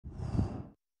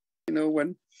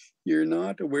when you're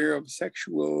not aware of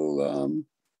sexual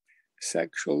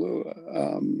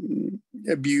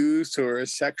abuse or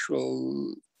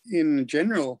sexual in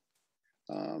general,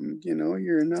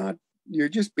 you're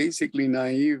just basically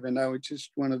naive. And I was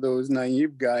just one of those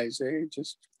naive guys,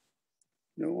 just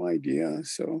no idea.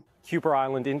 So Kuper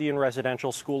Island Indian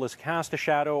Residential School has cast a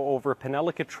shadow over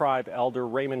Penelakut tribe elder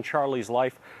Raymond Charlie's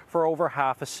life for over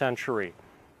half a century.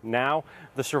 Now,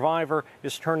 the survivor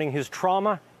is turning his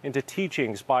trauma into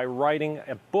teachings by writing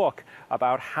a book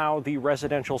about how the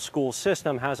residential school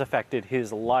system has affected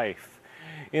his life.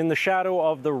 In the Shadow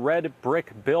of the Red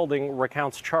Brick Building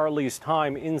recounts Charlie's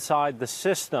time inside the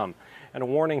system. And a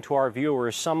warning to our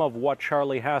viewers, some of what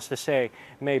Charlie has to say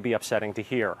may be upsetting to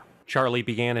hear. Charlie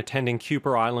began attending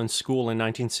Kuper Island School in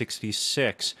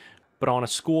 1966. But on a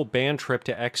school band trip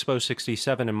to Expo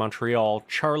 67 in Montreal,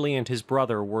 Charlie and his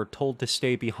brother were told to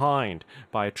stay behind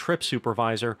by a trip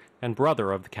supervisor and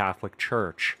brother of the Catholic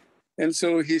Church. And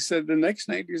so he said the next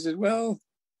night, he said, well,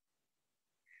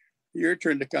 your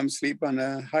turn to come sleep on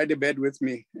a hide-a-bed with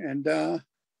me. And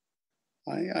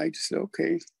I just said,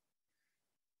 okay.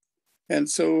 And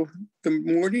so the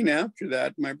morning after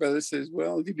that, my brother says,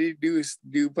 well, did he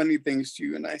do funny things to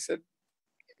you? And I said,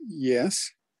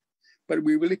 yes. But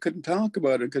we really couldn't talk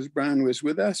about it because Brian was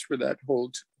with us for that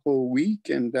whole week.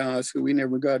 And so we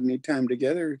never got any time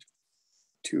together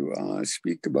to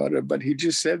speak about it. But he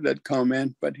just said that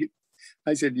comment. But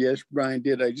I said, yes, Brian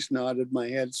did. I just nodded my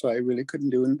head. So I really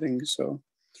couldn't do anything. So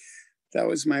that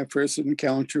was my first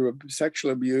encounter of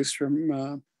sexual abuse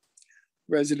from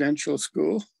residential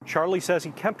school. Charlie says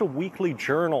he kept a weekly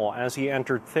journal as he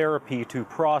entered therapy to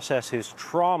process his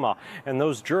trauma, and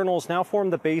those journals now form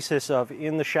the basis of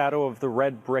In the Shadow of the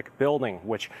Red Brick Building,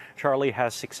 which Charlie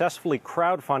has successfully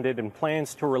crowdfunded and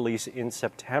plans to release in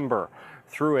September.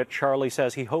 Through it, Charlie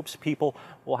says he hopes people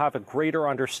will have a greater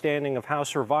understanding of how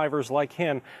survivors like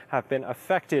him have been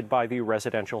affected by the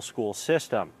residential school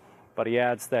system. But he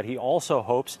adds that he also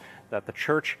hopes that the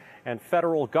church and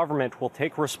federal government will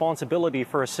take responsibility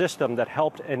for a system that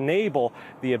helped enable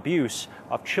the abuse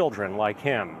of children like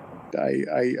him.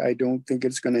 I don't think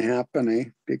it's going to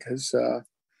happen, because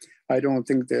I don't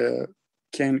think the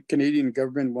Canadian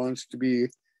government wants to be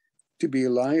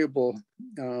liable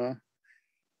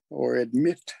or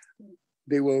admit.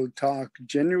 They will talk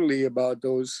generally about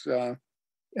those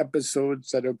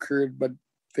episodes that occurred, but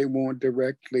they won't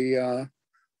directly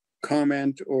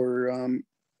comment or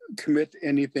commit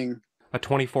anything. A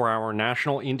 24-hour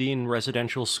National Indian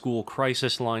Residential School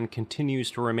Crisis Line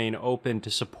continues to remain open to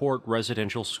support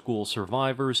residential school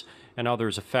survivors and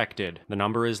others affected. The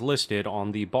number is listed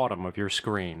on the bottom of your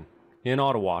screen. In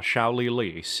Ottawa, Shaoli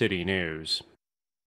Lee, City News.